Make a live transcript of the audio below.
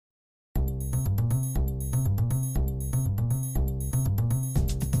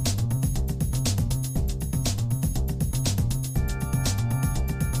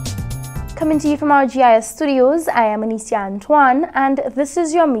Coming to you from our GIS studios, I am Lucia and this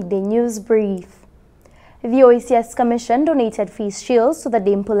is your midday news brief. The OECS Commission donated face shields to the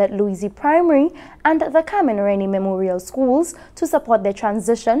Dame Paulette Louise Primary and the Carmen Rennie Memorial Schools to support their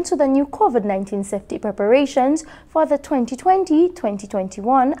transition to the new COVID-19 safety preparations for the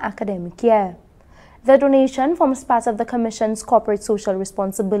 2020-2021 academic year. The donation forms part of the Commission's corporate social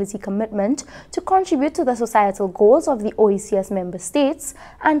responsibility commitment to contribute to the societal goals of the OECS member states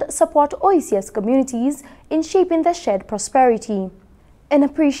and support OECS communities in shaping their shared prosperity. In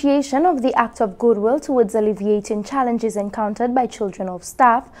appreciation of the act of goodwill towards alleviating challenges encountered by children of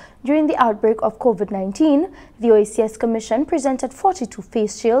staff during the outbreak of COVID-19, the OECS Commission presented 42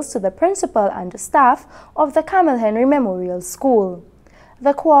 face shields to the principal and staff of the Carmel Henry Memorial School.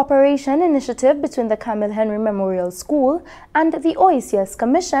 The cooperation initiative between the Carmel Henry Memorial School and the OECS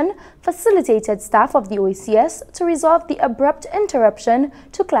Commission facilitated staff of the OECS to resolve the abrupt interruption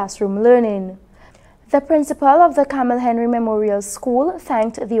to classroom learning. The principal of the Carmel Henry Memorial School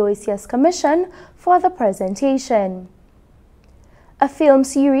thanked the OECS Commission for the presentation. A film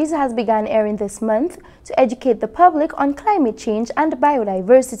series has begun airing this month to educate the public on climate change and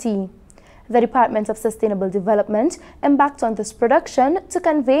biodiversity. The Department of Sustainable Development embarked on this production to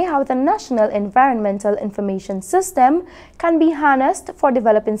convey how the National Environmental Information System can be harnessed for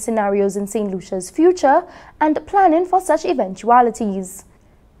developing scenarios in St. Lucia's future and planning for such eventualities.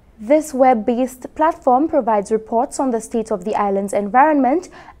 This web-based platform provides reports on the state of the island's environment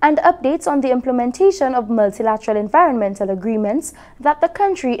and updates on the implementation of multilateral environmental agreements that the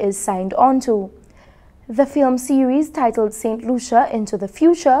country is signed onto. The film series, titled St. Lucia Into the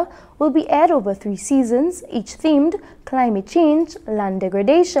Future, will be aired over 3 seasons, each themed climate change, land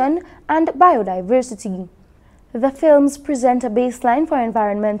degradation, and biodiversity. The films present a baseline for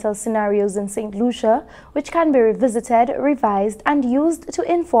environmental scenarios in St. Lucia, which can be revisited, revised, and used to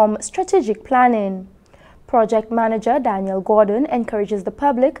inform strategic planning. Project Manager Daniel Gordon encourages the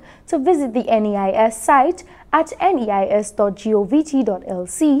public to visit the NEIS site at neis.govt.lc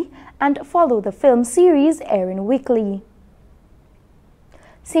and follow the film series airing weekly.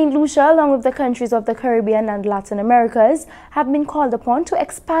 St. Lucia, along with the countries of the Caribbean and Latin Americas, have been called upon to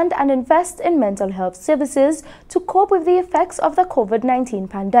expand and invest in mental health services to cope with the effects of the COVID-19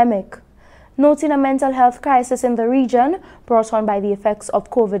 pandemic. Noting a mental health crisis in the region brought on by the effects of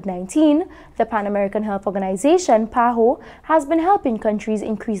COVID-19, the Pan American Health Organization, PAHO, has been helping countries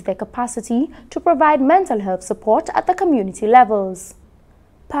increase their capacity to provide mental health support at the community levels.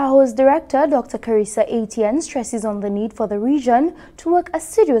 PAHO's director, Dr. Carissa Etienne, stresses on the need for the region to work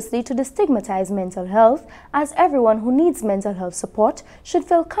assiduously to destigmatize mental health, as everyone who needs mental health support should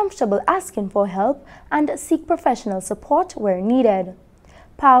feel comfortable asking for help and seek professional support where needed.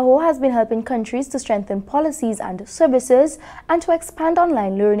 PAHO has been helping countries to strengthen policies and services and to expand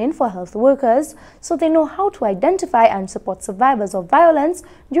online learning for health workers so they know how to identify and support survivors of violence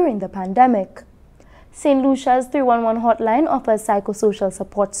during the pandemic. St. Lucia's 311 hotline offers psychosocial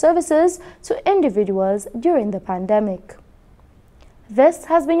support services to individuals during the pandemic. This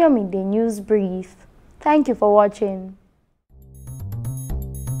has been your Midday News Brief. Thank you for watching.